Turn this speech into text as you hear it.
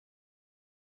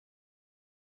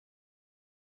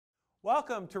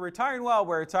Welcome to Retiring Well,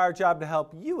 where it's our job to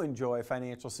help you enjoy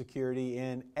financial security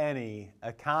in any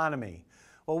economy.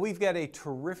 Well, we've got a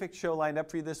terrific show lined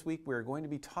up for you this week. We're going to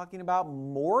be talking about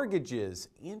mortgages.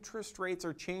 Interest rates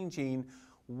are changing.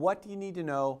 What do you need to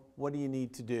know? What do you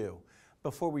need to do?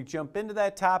 Before we jump into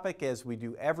that topic, as we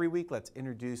do every week, let's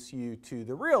introduce you to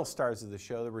the real stars of the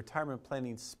show, the retirement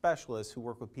planning specialists who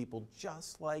work with people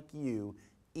just like you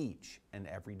each and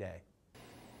every day.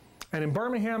 And in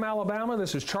Birmingham, Alabama,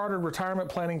 this is Chartered Retirement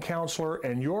Planning Counselor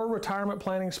and your retirement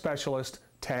planning specialist,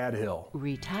 Tad Hill.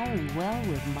 Retiring Well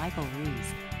with Michael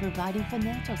Reese, providing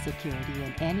financial security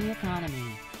in any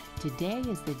economy. Today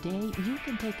is the day you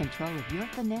can take control of your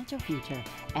financial future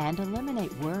and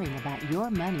eliminate worrying about your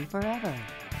money forever.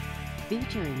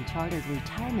 Featuring Chartered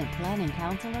Retirement Planning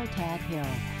Counselor Tad Hill,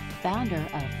 founder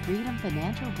of Freedom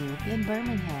Financial Group in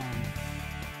Birmingham.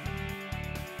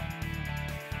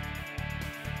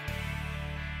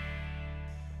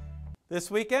 This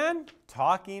weekend,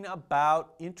 talking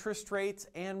about interest rates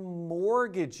and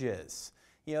mortgages.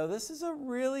 You know, this is a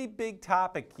really big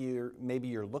topic. Maybe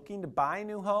you're looking to buy a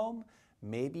new home.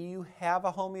 Maybe you have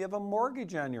a home, you have a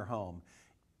mortgage on your home.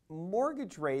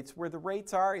 Mortgage rates, where the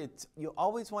rates are, you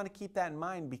always want to keep that in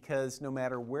mind, because no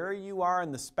matter where you are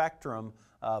in the spectrum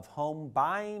of home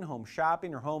buying, home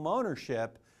shopping, or home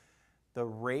ownership, the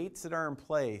rates that are in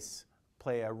place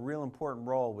play a real important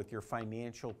role with your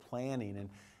financial planning. And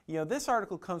you know, this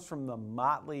article comes from the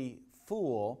Motley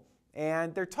Fool,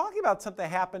 and they're talking about something that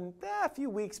happened a few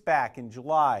weeks back in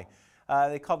July.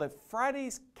 They called it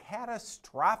Friday's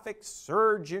Catastrophic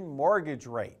Surge in Mortgage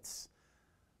Rates.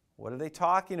 What are they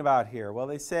talking about here? Well,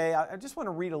 they say, I just want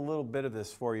to read a little bit of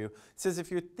this for you. It says,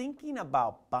 if you're thinking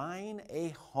about buying a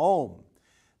home,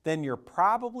 then you're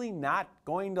probably not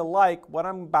going to like what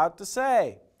I'm about to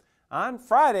say. On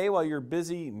Friday, while you're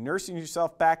busy nursing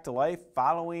yourself back to life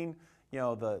following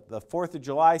the 4th of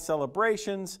July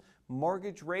celebrations,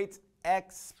 mortgage rates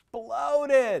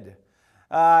exploded.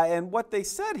 And what they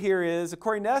said here is,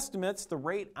 according to estimates, the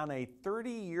rate on a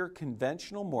 30-year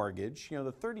conventional mortgage,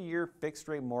 the 30-year fixed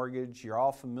rate mortgage, you're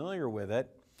all familiar with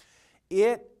it,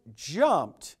 it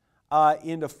jumped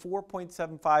into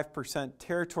 4.75%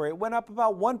 territory. It went up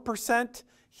about 1%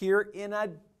 here in a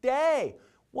day.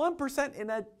 1% in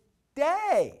a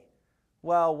day.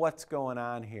 Well, what's going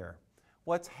on here?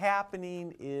 What's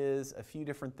happening is a few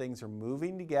different things are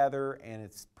moving together, and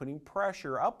it's putting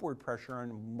pressure, upward pressure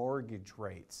on mortgage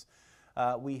rates.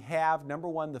 We have, number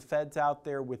one, the Fed's out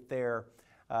there with their,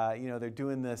 they're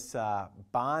doing this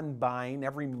bond buying.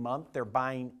 Every month they're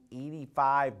buying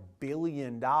 $85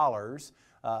 billion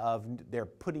they're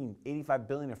putting $85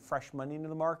 billion of fresh money into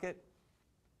the market.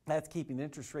 That's keeping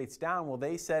interest rates down. Well,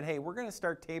 they said, hey, we're going to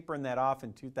start tapering that off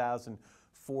in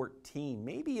 2014,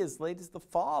 maybe as late as the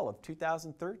fall of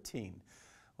 2013.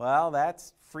 Well,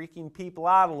 that's freaking people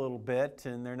out a little bit,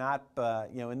 and they're not,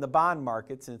 in the bond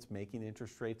markets, and it's making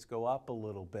interest rates go up a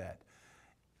little bit.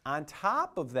 On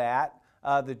top of that,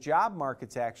 the job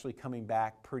market's actually coming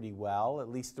back pretty well. At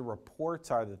least the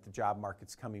reports are that the job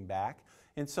market's coming back.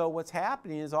 And so what's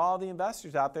happening is all the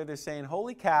investors out there, they're saying,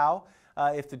 holy cow,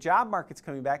 if the job market's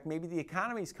coming back, maybe the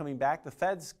economy's coming back, the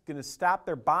Fed's going to stop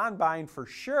their bond buying for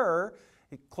sure,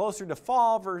 closer to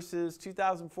fall versus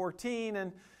 2014.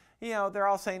 And, they're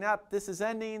all saying, this is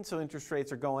ending, so interest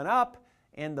rates are going up.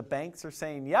 And the banks are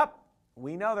saying, yep,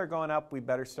 we know they're going up. We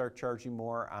better start charging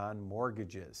more on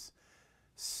mortgages.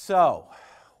 So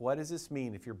what does this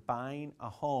mean? If you're buying a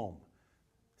home,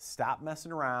 stop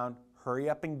messing around,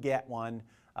 hurry up and get one.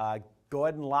 Go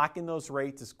ahead and lock in those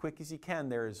rates as quick as you can.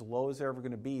 They're as low as they're ever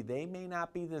going to be. They may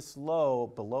not be this low,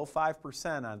 below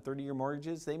 5% on 30-year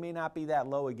mortgages. They may not be that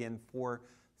low again for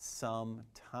some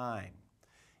time.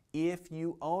 If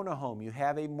you own a home, you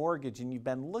have a mortgage, and you've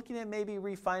been looking at maybe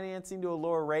refinancing to a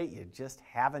lower rate, you just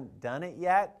haven't done it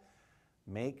yet,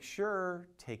 make sure,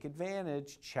 take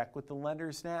advantage, check with the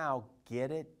lenders now,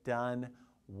 get it done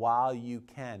while you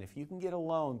can. If you can get a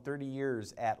loan 30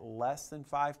 years at less than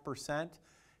 5%,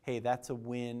 hey, that's a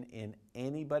win in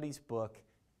anybody's book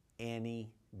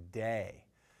any day.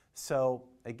 So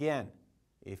again,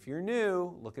 if you're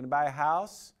new, looking to buy a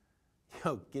house,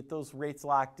 get those rates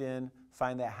locked in,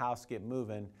 find that house, get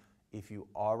moving. If you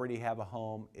already have a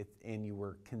home and you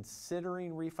were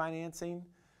considering refinancing,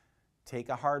 take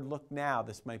a hard look now.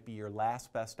 This might be your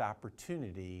last best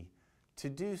opportunity to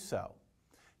do so.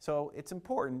 So it's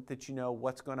important that you know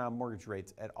what's going on with mortgage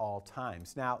rates at all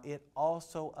times. Now, it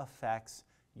also affects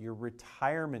your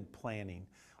retirement planning.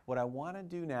 What I want to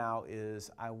do now is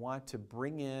I want to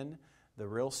bring in the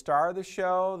real star of the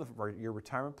show, your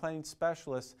retirement planning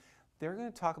specialist. They're going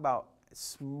to talk about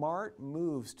smart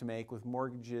moves to make with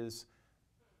mortgages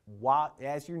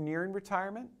as you're nearing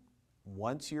retirement,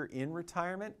 once you're in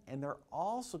retirement, and they're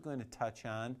also going to touch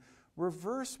on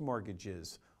reverse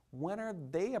mortgages. When are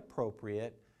they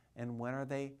appropriate and when are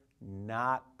they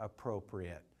not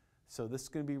appropriate? So this is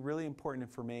going to be really important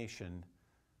information.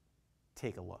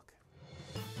 Take a look.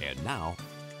 And now,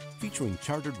 featuring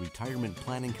Chartered Retirement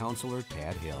Planning Counselor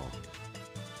Tad Hill.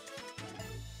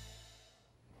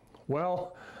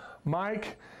 Well,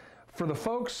 Mike, for the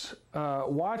folks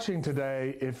watching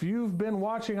today, if you've been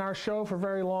watching our show for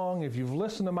very long, if you've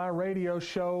listened to my radio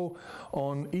show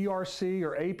on ERC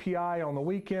or API on the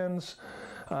weekends,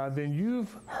 then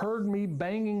you've heard me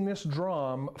banging this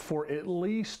drum for at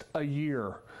least a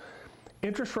year.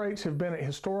 Interest rates have been at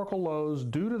historical lows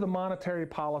due to the monetary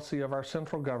policy of our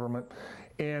central government.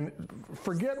 And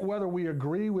forget whether we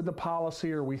agree with the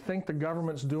policy or we think the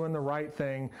government's doing the right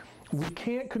thing. We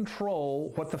can't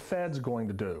control what the Fed's going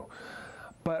to do.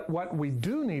 But what we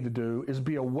do need to do is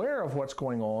be aware of what's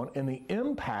going on and the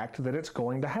impact that it's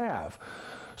going to have.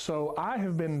 So I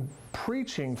have been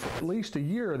preaching for at least a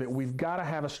year that we've got to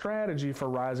have a strategy for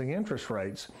rising interest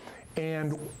rates.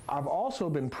 And I've also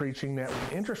been preaching that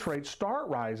when interest rates start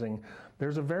rising,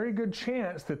 there's a very good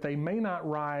chance that they may not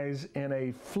rise in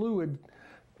a fluid,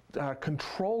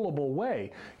 controllable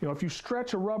way. You know, if you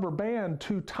stretch a rubber band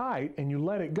too tight and you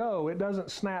let it go, it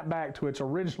doesn't snap back to its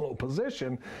original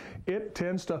position. It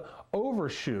tends to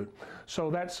overshoot. So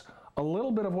that's a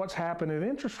little bit of what's happened in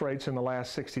interest rates in the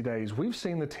last 60 days. We've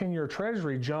seen the 10-year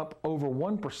Treasury jump over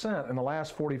 1% in the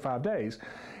last 45 days.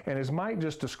 And as Mike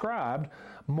just described,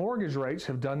 mortgage rates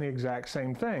have done the exact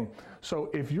same thing. So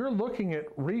if you're looking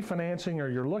at refinancing or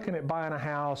you're looking at buying a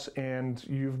house and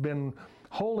you've been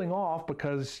holding off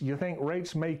because you think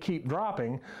rates may keep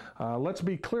dropping, let's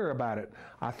be clear about it.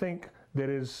 I think that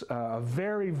is a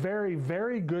very, very,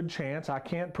 very good chance. I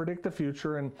can't predict the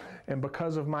future, and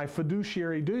because of my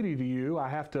fiduciary duty to you, I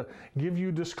have to give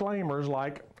you disclaimers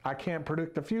like I can't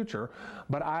predict the future,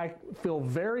 but I feel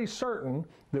very certain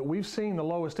that we've seen the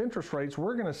lowest interest rates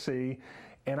we're going to see,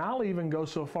 and I'll even go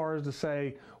so far as to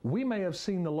say we may have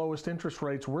seen the lowest interest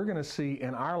rates we're going to see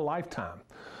in our lifetime.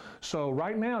 So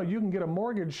right now you can get a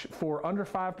mortgage for under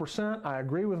 5%. I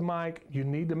agree with Mike. You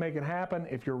need to make it happen.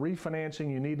 If you're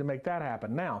refinancing, you need to make that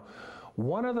happen. Now,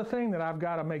 one other thing that I've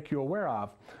got to make you aware of,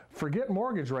 forget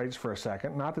mortgage rates for a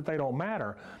second, not that they don't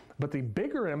matter, but the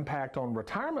bigger impact on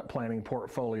retirement planning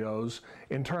portfolios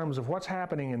in terms of what's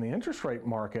happening in the interest rate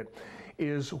market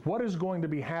is what is going to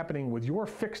be happening with your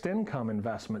fixed income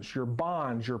investments, your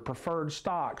bonds, your preferred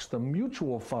stocks, the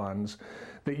mutual funds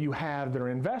that you have that are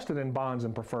invested in bonds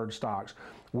and preferred stocks.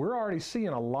 We're already seeing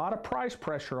a lot of price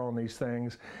pressure on these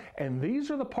things, and these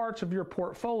are the parts of your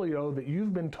portfolio that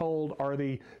you've been told are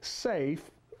the safe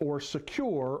or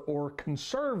secure or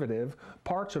conservative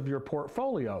parts of your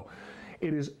portfolio.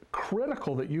 It is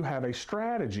critical that you have a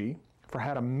strategy for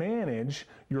how to manage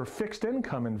your fixed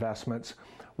income investments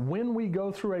when we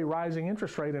go through a rising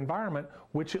interest rate environment,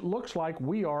 which it looks like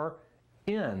we are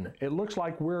in. It looks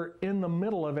like we're in the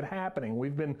middle of it happening.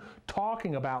 We've been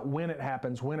talking about when it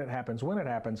happens, when it happens, when it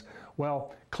happens.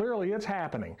 Well, clearly it's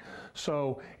happening.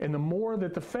 So, and the more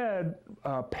that the Fed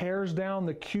pares down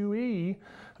the QE,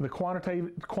 the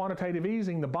quantitative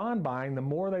easing, the bond buying, the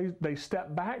more they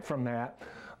step back from that,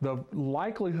 the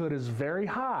likelihood is very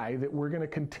high that we're going to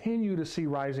continue to see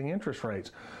rising interest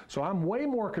rates. So I'm way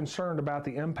more concerned about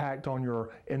the impact on your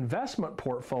investment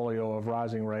portfolio of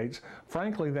rising rates,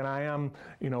 frankly, than I am,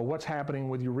 what's happening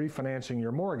with you refinancing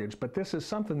your mortgage. But this is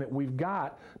something that we've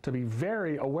got to be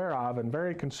very aware of and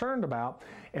very concerned about,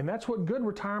 and that's what good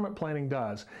retirement planning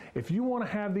does. If you want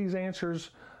to have these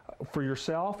answers for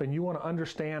yourself and you want to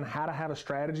understand how to have a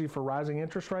strategy for rising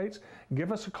interest rates,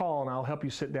 give us a call and I'll help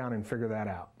you sit down and figure that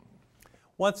out.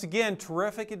 Once again,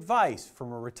 terrific advice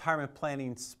from a retirement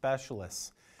planning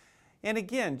specialist. And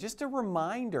again, just a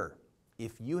reminder,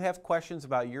 if you have questions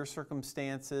about your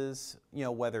circumstances,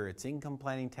 whether it's income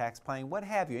planning, tax planning, what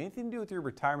have you, anything to do with your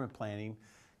retirement planning,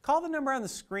 call the number on the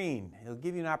screen. It'll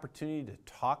give you an opportunity to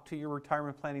talk to your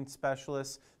retirement planning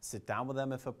specialist, sit down with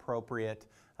them if appropriate.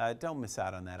 Don't miss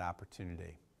out on that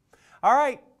opportunity. All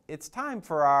right, it's time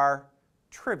for our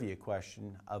trivia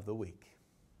question of the week.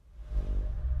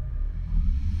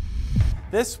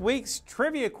 This week's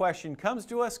trivia question comes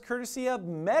to us courtesy of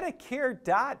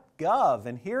Medicare.gov,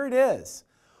 and here it is.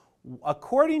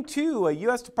 According to a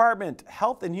U.S. Department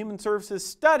Health and Human Services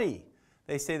study,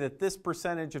 they say that this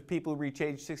percentage of people who reach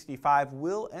age 65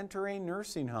 will enter a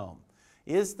nursing home.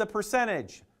 Is the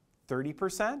percentage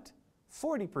 30%,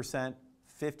 40%,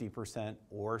 50%,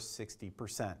 or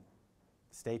 60%?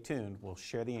 Stay tuned. We'll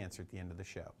share the answer at the end of the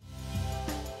show.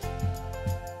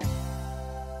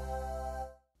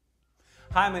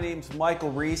 Hi, my name's Michael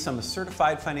Reese. I'm a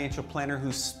certified financial planner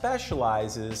who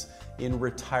specializes in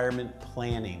retirement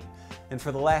planning. And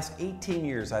for the last 18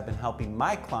 years, I've been helping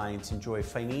my clients enjoy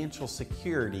financial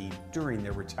security during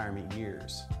their retirement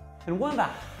years. And one of the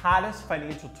hottest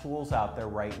financial tools out there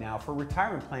right now for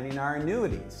retirement planning are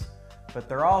annuities, but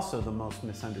they're also the most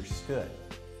misunderstood.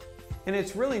 And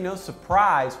it's really no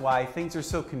surprise why things are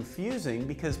so confusing,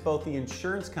 because both the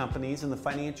insurance companies and the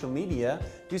financial media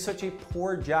do such a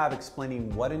poor job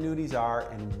explaining what annuities are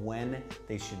and when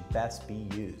they should best be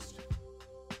used.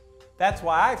 That's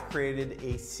why I've created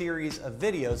a series of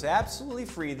videos absolutely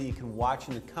free that you can watch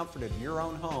in the comfort of your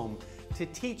own home to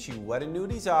teach you what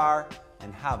annuities are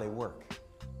and how they work.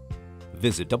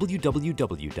 Visit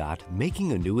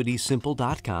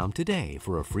www.makingannuitiessimple.com today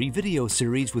for a free video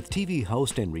series with TV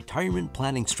host and retirement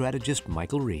planning strategist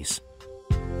Michael Reese.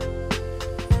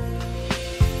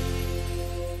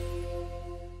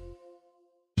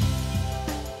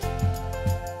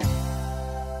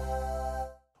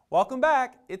 Welcome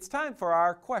back. It's time for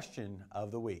our question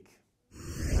of the week.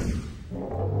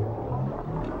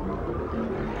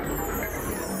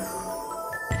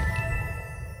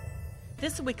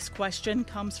 This week's question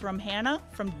comes from Hannah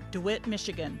from DeWitt,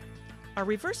 Michigan. Are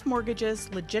reverse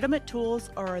mortgages legitimate tools,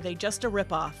 or are they just a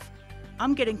ripoff?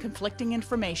 I'm getting conflicting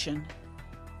information.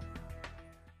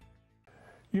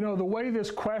 You know, the way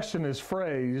this question is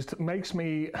phrased makes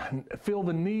me feel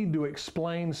the need to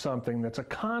explain something that's a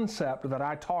concept that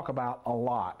I talk about a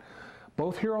lot,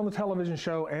 both here on the television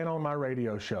show and on my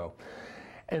radio show.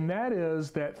 And that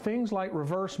is that things like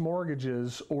reverse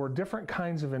mortgages or different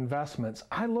kinds of investments,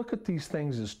 I look at these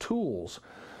things as tools.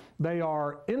 They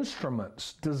are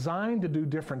instruments designed to do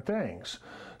different things.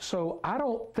 So I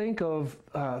don't think of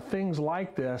things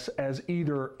like this as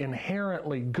either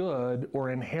inherently good or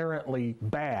inherently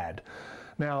bad.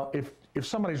 Now, if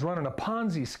somebody's running a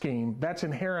Ponzi scheme, that's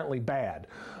inherently bad.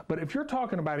 But if you're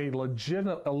talking about a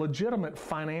legitimate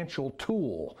financial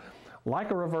tool,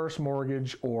 like a reverse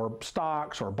mortgage or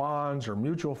stocks or bonds or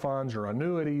mutual funds or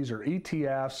annuities or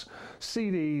ETFs,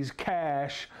 CDs,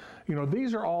 cash, you know,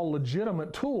 these are all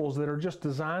legitimate tools that are just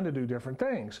designed to do different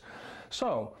things.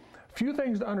 So, few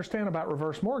things to understand about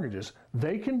reverse mortgages.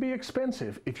 They can be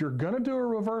expensive. If you're going to do a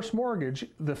reverse mortgage,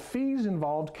 the fees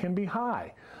involved can be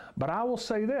high. But I will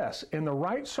say this, in the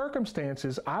right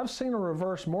circumstances, I've seen a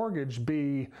reverse mortgage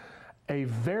be a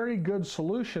very good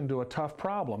solution to a tough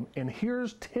problem. And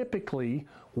here's typically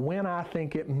when I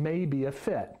think it may be a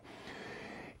fit.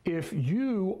 If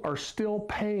you are still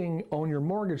paying on your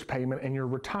mortgage payment and you're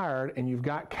retired and you've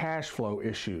got cash flow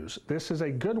issues, this is a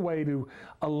good way to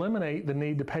eliminate the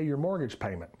need to pay your mortgage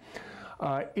payment.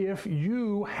 If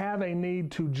you have a need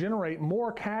to generate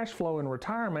more cash flow in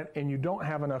retirement and you don't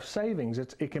have enough savings,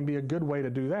 it can be a good way to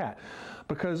do that.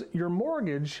 Because your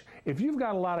mortgage, if you've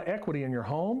got a lot of equity in your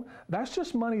home, that's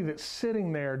just money that's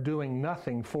sitting there doing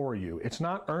nothing for you. It's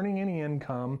not earning any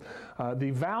income.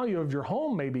 The value of your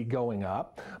home may be going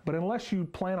up, but unless you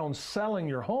plan on selling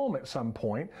your home at some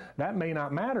point, that may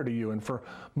not matter to you. And for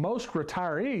most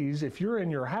retirees, if you're in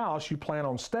your house, you plan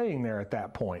on staying there at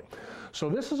that point. So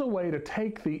this is a way to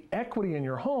take the equity in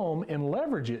your home and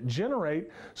leverage it, generate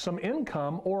some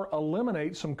income, or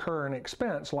eliminate some current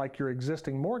expense like your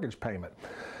existing mortgage payment.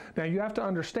 Now you have to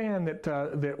understand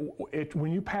that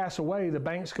when you pass away, the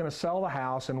bank's going to sell the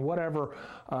house, and whatever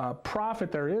profit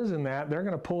there is in that, they're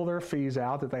going to pull their fees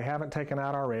out that they haven't taken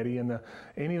out already, and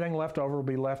anything left over will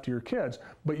be left to your kids.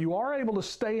 But you are able to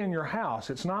stay in your house.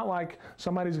 It's not like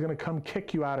somebody's going to come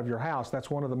kick you out of your house. That's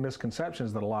one of the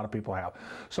misconceptions that a lot of people have.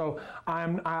 So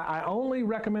I only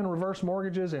recommend reverse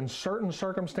mortgages in certain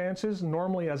circumstances,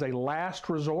 normally as a last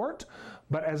resort,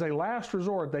 but as a last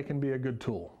resort, they can be a good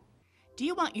tool. Do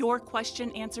you want your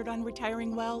question answered on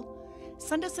Retiring Well?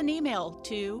 Send us an email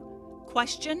to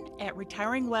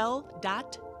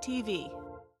question@retiringwell.tv.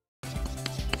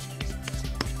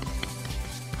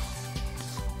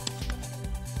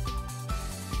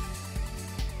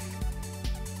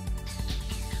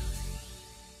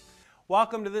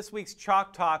 Welcome to this week's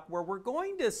Chalk Talk, where we're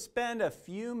going to spend a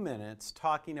few minutes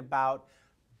talking about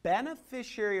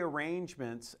beneficiary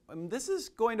arrangements. This is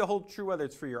going to hold true whether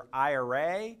it's for your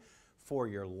IRA, for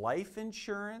your life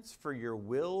insurance, for your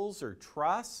wills or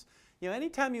trusts. You know,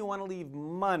 anytime you want to leave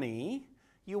money,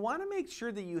 you want to make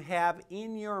sure that you have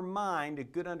in your mind a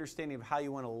good understanding of how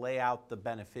you want to lay out the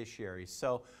beneficiaries.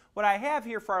 So what I have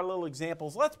here for our little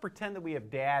examples, let's pretend that we have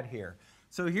Dad here.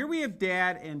 So here we have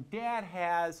Dad, and Dad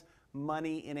has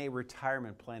money in a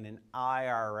retirement plan, an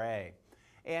IRA.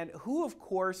 And who, of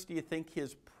course, do you think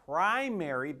his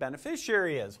primary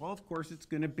beneficiary is? Well, of course, it's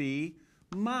going to be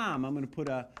Mom. I'm going to put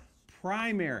a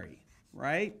primary.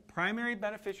 right? Primary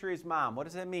beneficiary is mom. What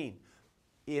does that mean?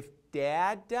 If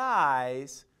dad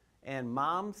dies and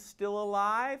mom's still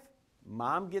alive,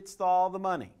 mom gets all the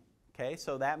money. Okay,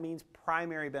 so that means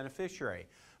primary beneficiary.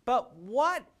 But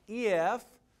what if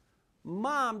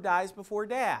mom dies before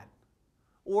dad?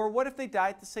 Or what if they die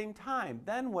at the same time?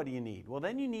 Then what do you need? Well,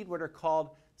 then you need what are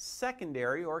called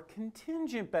secondary or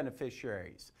contingent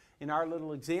beneficiaries. In our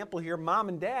little example here, mom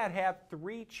and dad have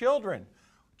 3 children,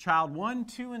 child 1,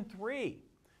 2, and 3.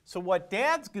 So what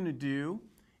dad's going to do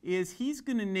is he's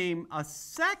going to name a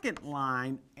second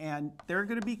line, and they're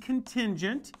going to be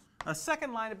contingent, a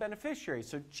second line of beneficiaries.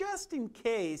 So just in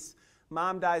case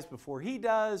mom dies before he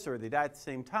does, or they die at the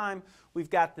same time, we've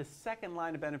got the second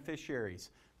line of beneficiaries,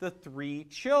 the 3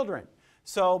 children.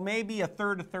 So maybe a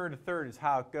third, a third, a third is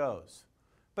how it goes.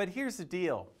 But here's the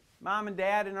deal. Mom and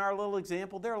dad in our little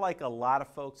example, they're like a lot of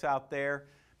folks out there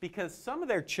because some of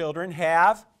their children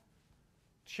have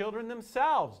children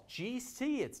themselves.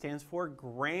 GC, it stands for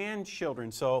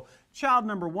grandchildren. So child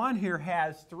number 1 here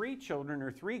has 3 children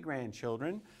or 3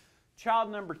 grandchildren.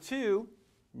 Child number 2,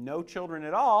 no children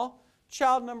at all.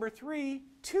 Child number 3,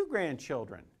 2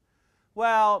 grandchildren.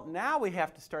 Well, now we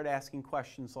have to start asking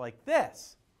questions like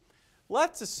this.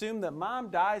 Let's assume that mom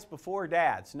dies before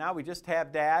dad. So now we just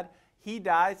have dad. He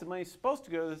dies, the money's supposed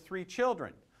to go to the 3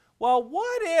 children. Well,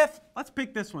 what if, let's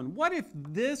pick this one. What if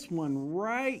this one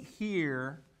right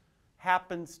here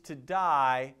happens to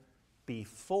die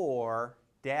before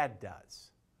dad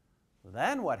does?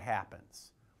 Then what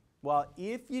happens? Well,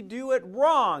 if you do it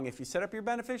wrong, if you set up your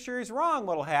beneficiaries wrong,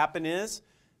 what will happen is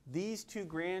these 2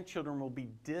 grandchildren will be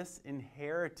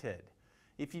disinherited.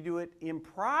 If you do it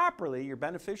improperly, your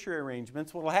beneficiary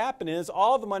arrangements, what will happen is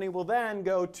all the money will then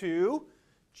go to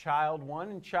child 1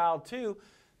 and child 2.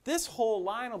 This whole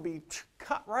line will be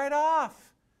cut right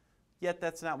off. Yet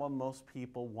that's not what most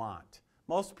people want.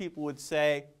 Most people would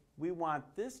say, we want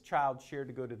this child share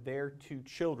to go to their 2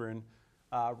 children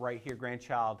right here,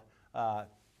 grandchild,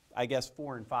 I guess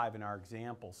 4 and 5 in our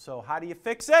example. So how do you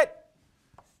fix it?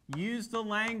 Use the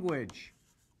language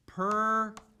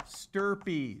per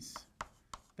stirpes.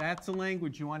 That's the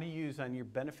language you want to use on your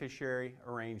beneficiary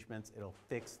arrangements. It'll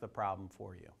fix the problem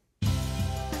for you.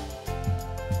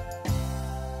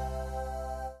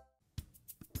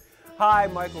 Hi,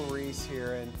 Michael Reese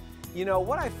here, and you know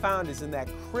what I found is in that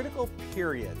critical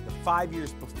period, the 5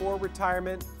 years before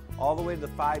retirement, all the way to the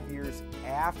 5 years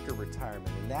after retirement,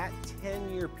 in that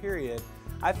 10-year period,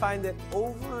 I find that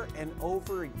over and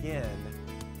over again,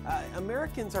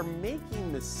 Americans are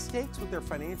making mistakes with their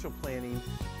financial planning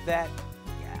that,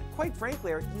 quite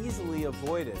frankly, are easily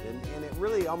avoided. And it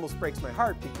really almost breaks my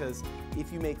heart because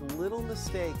if you make little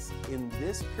mistakes in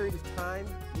this period of time,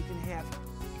 you can have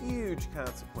huge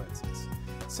consequences.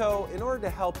 So in order to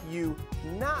help you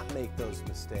not make those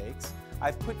mistakes,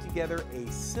 I've put together a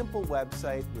simple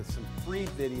website with some free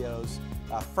videos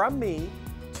from me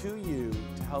to you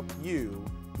to help you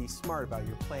be smart about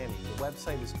your planning. The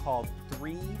website is called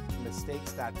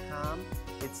 3mistakes.com.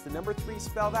 It's the number 3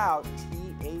 spelled out,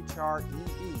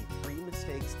 T-H-R-E-E,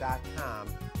 3mistakes.com.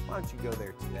 Why don't you go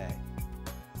there today?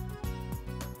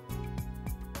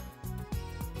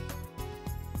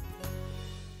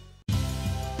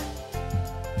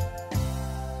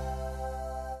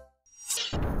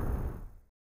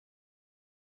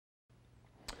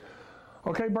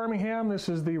 Okay, Birmingham, this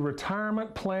is the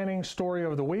retirement planning story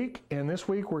of the week, and this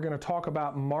week we're going to talk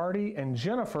about Marty and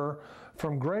Jennifer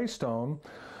from Greystone.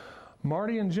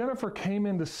 Marty and Jennifer came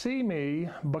in to see me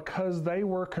because they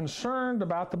were concerned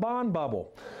about the bond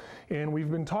bubble. And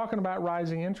we've been talking about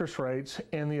rising interest rates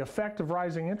and the effect of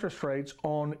rising interest rates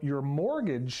on your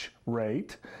mortgage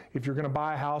rate if you're going to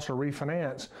buy a house or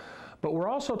refinance. But we're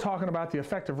also talking about the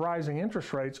effect of rising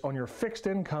interest rates on your fixed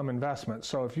income investments.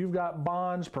 So if you've got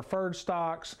bonds, preferred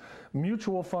stocks,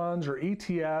 mutual funds, or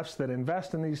ETFs that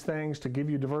invest in these things to give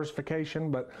you diversification,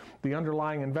 but the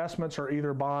underlying investments are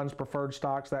either bonds, preferred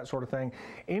stocks, that sort of thing,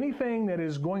 anything that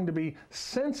is going to be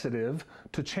sensitive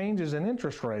to changes in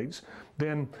interest rates,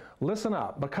 then listen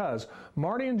up, because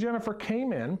Marty and Jennifer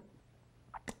came in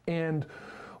and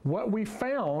what we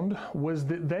found was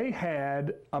that they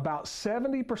had about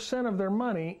 70% of their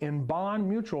money in bond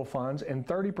mutual funds and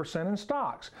 30% in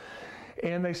stocks.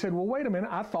 And they said, well, wait a minute,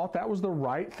 I thought that was the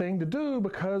right thing to do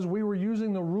because we were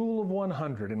using the rule of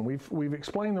 100. And we've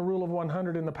explained the rule of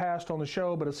 100 in the past on the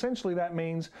show, but essentially that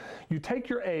means you take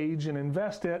your age and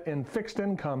invest it in fixed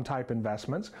income type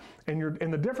investments, and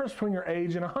the difference between your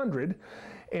age and 100,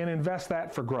 and invest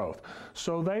that for growth.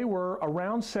 So they were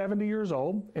around 70 years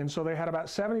old, and so they had about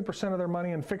 70% of their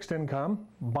money in fixed income,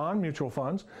 bond mutual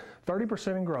funds,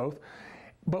 30% in growth.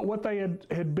 But what they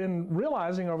had been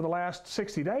realizing over the last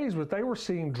 60 days was they were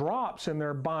seeing drops in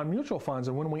their bond mutual funds.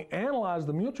 And when we analyzed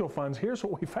the mutual funds, here's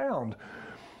what we found.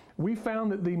 We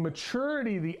found that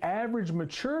the average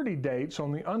maturity dates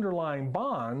on the underlying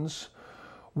bonds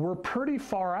were pretty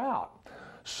far out.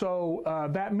 So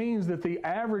that means that the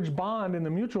average bond in the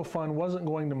mutual fund wasn't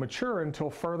going to mature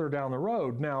until further down the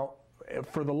road. Now,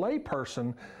 for the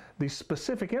layperson, the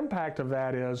specific impact of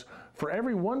that is for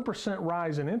every 1%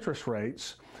 rise in interest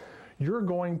rates, you're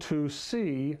going to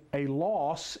see a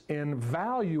loss in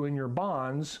value in your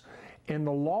bonds, and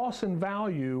the loss in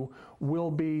value will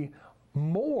be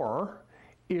more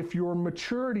if your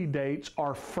maturity dates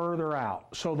are further out.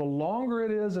 So the longer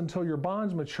it is until your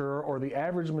bonds mature, or the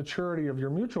average maturity of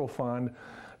your mutual fund,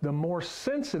 the more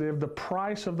sensitive the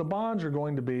price of the bonds are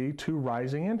going to be to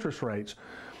rising interest rates.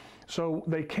 So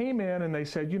they came in and they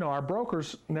said, you know, our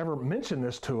brokers never mentioned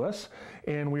this to us,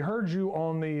 and we heard you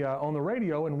on the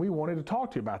radio, and we wanted to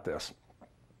talk to you about this.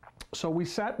 So we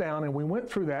sat down and we went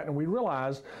through that, and we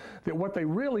realized that what they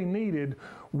really needed,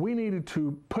 we needed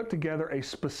to put together a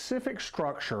specific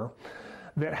structure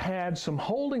that had some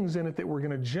holdings in it that were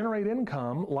going to generate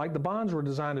income like the bonds were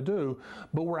designed to do,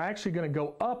 but were actually going to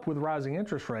go up with rising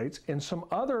interest rates, and some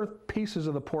other pieces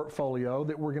of the portfolio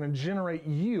that were going to generate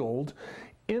yield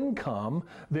income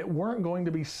that weren't going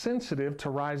to be sensitive to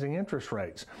rising interest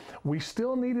rates. We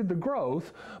still needed the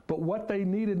growth, but what they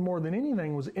needed more than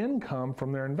anything was income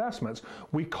from their investments.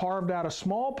 We carved out a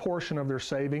small portion of their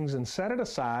savings and set it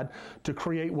aside to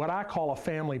create what I call a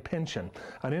family pension,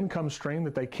 an income stream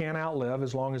that they can't outlive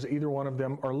as long as either one of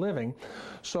them are living.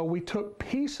 So we took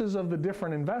pieces of the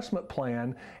different investment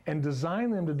plan and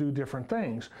designed them to do different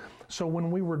things. So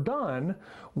when we were done,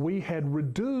 we had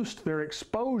reduced their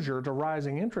exposure to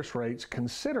rising interest rates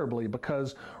considerably,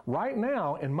 because right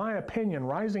now, in my opinion,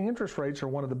 rising interest rates are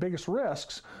one of the biggest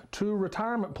risks to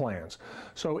retirement plans.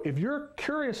 So if you're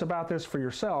curious about this for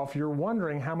yourself, you're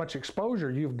wondering how much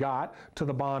exposure you've got to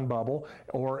the bond bubble,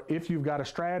 or if you've got a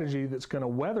strategy that's going to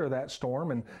weather that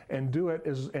storm and do it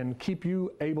and keep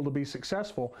you able to be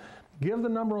successful, give the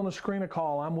number on the screen a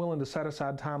call. I'm willing to set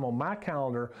aside time on my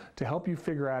calendar to help you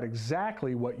figure out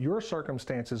exactly what your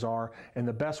circumstances are and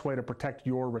the best way to protect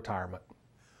your retirement.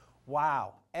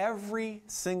 Wow. Every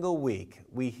single week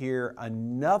we hear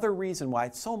another reason why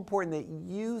it's so important that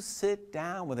you sit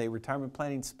down with a retirement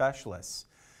planning specialist.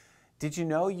 Did you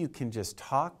know you can just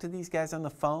talk to these guys on the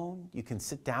phone? You can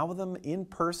sit down with them in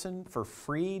person for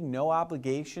free, no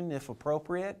obligation if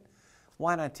appropriate.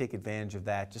 Why not take advantage of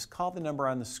that? Just call the number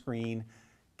on the screen,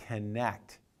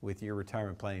 connect with your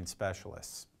retirement planning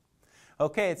specialists.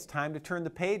 Okay, it's time to turn the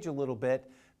page a little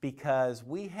bit, because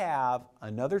we have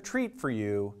another treat for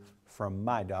you from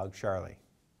my dog, Charlie.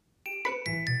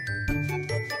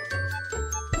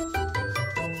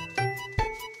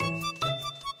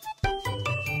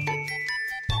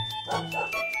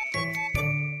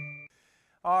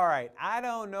 All right, I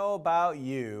don't know about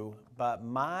you, but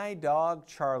my dog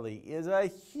Charlie is a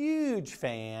huge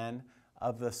fan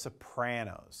of The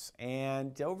Sopranos.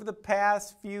 And over the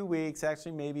past few weeks,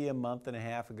 actually maybe a month and a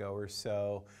half ago or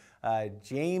so,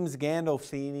 James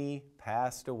Gandolfini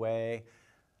passed away.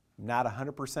 I'm not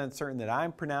 100% certain that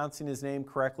I'm pronouncing his name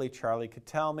correctly. Charlie could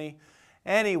tell me.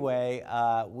 Anyway,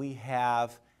 we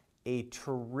have a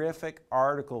terrific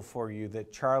article for you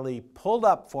that Charlie pulled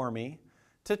up for me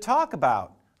to talk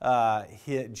about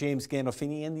James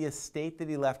Gandolfini and the estate that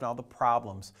he left and all the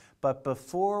problems. But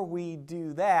before we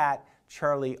do that,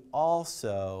 Charlie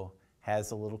also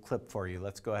has a little clip for you.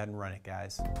 Let's go ahead and run it,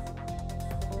 guys.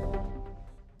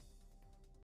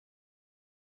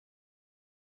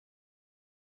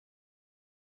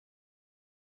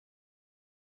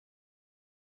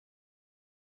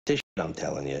 This shit I'm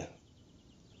telling you,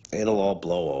 it'll all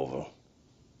blow over.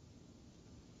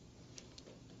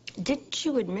 Didn't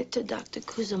you admit to Dr.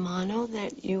 Cusimano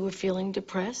that you were feeling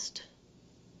depressed?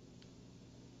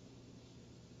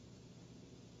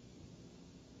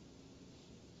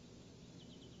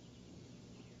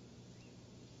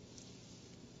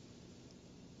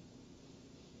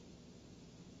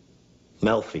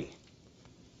 Melfi.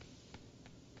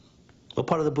 What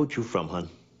part of the boot you from, hon?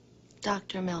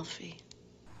 Dr. Melfi.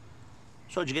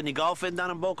 So, did you get any golf in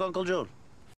down in Boca, Uncle June?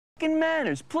 Fucking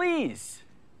manners, please.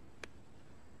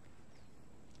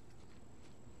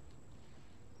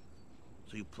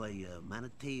 So you play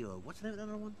manatee, or what's the name of the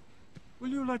other one? Will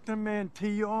you let the man tee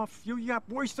you off? You yap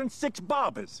worse than 6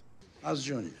 bobbers. How's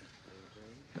Junior?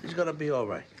 He's gonna be all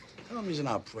right. Tell him he's in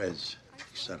our prayers,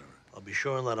 etc. I'll be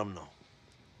sure and let him know.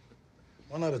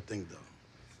 One other thing, though.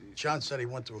 John said he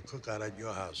went to a cookout at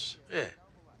your house. Yeah.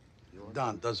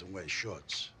 Don doesn't wear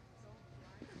shorts.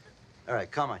 All right,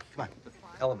 come on.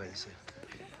 Elevator, see.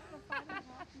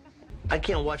 I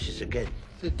can't watch this again.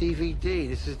 It's a DVD.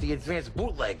 This is the advanced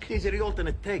bootleg. These are the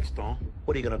alternate takes, Don.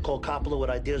 What, are you gonna call Coppola with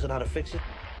ideas on how to fix it?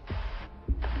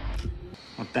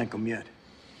 Don't thank him yet.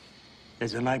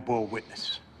 There's an eyeball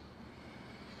witness.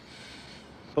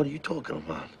 What are you talking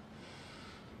about?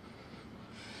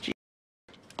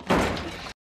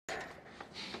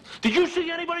 Did you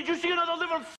see anybody? Did you see another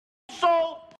living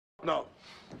soul? No.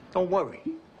 Don't worry.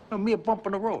 A mere bump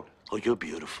in the road. Oh, you're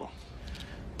beautiful.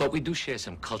 But we do share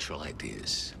some cultural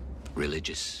ideas.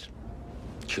 Religious,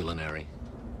 culinary,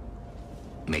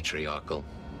 matriarchal.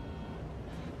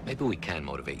 Maybe we can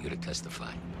motivate you to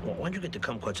testify. Well, why don't you get the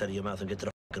kumquats out of your mouth and get to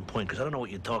the fucking point? Because I don't know what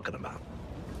you're talking about.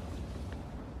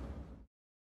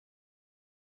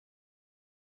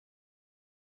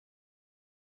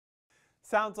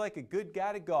 Sounds like a good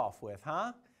guy to golf with,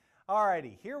 huh?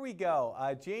 Alrighty, here we go.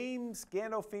 James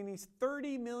Gandolfini's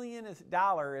 $30 million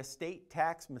estate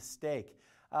tax mistake.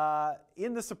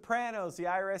 In The Sopranos, the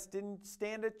IRS didn't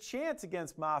stand a chance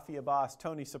against mafia boss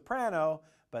Tony Soprano,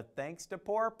 but thanks to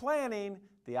poor planning,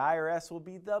 the IRS will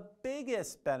be the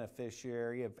biggest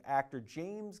beneficiary of actor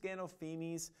James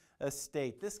Gandolfini's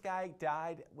estate. This guy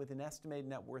died with an estimated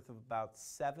net worth of about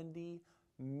 $70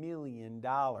 million.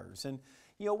 And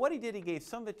you know what he did, he gave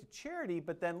some of it to charity,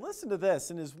 but then listen to this,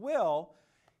 in his will,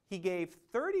 he gave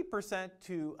 30%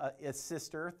 to a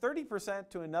sister, 30%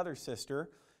 to another sister,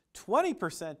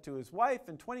 20% to his wife,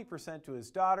 and 20% to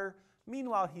his daughter.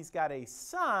 Meanwhile, he's got a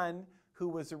son who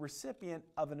was a recipient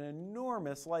of an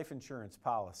enormous life insurance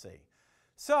policy.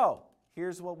 So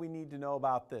here's what we need to know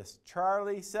about this.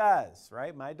 Charlie says,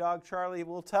 right, my dog Charlie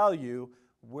will tell you,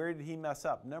 where did he mess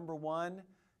up? Number one,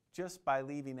 just by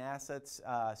leaving assets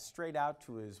straight out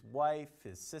to his wife,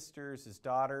 his sisters, his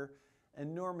daughter,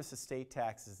 enormous estate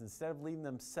taxes. Instead of leaving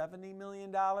them $70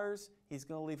 million, he's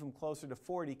going to leave them closer to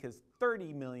 40 because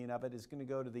 $30 million of it is going to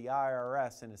go to the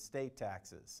IRS in estate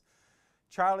taxes.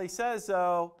 Charlie says,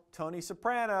 though, Tony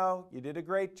Soprano, you did a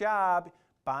great job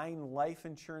buying life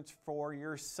insurance for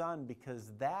your son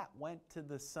because that went to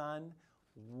the son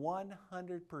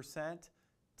 100%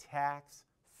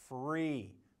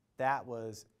 tax-free. That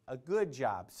was a good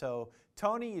job. So,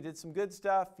 Tony, you did some good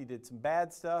stuff, you did some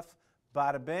bad stuff.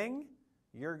 Bada bing,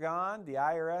 you're gone. The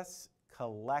IRS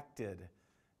collected.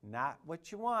 Not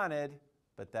what you wanted,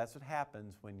 but that's what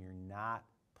happens when you're not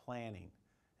planning.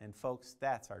 And folks,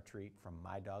 that's our treat from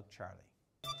my dog Charlie.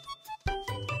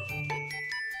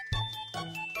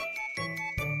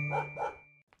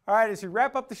 All right, as we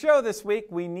wrap up the show this week,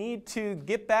 we need to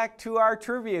get back to our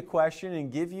trivia question and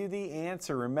give you the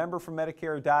answer. Remember, from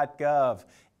Medicare.gov,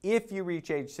 if you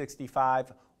reach age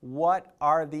 65, what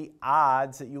are the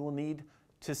odds that you will need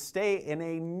to stay in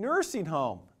a nursing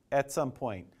home at some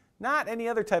point? Not any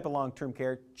other type of long-term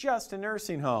care, just a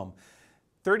nursing home.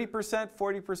 30%,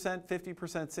 40%, 50%,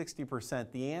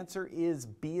 60%. The answer is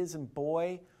B as in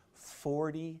boy,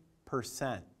 40%.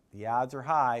 The odds are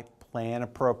high. Plan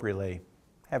appropriately.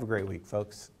 Have a great week,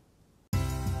 folks.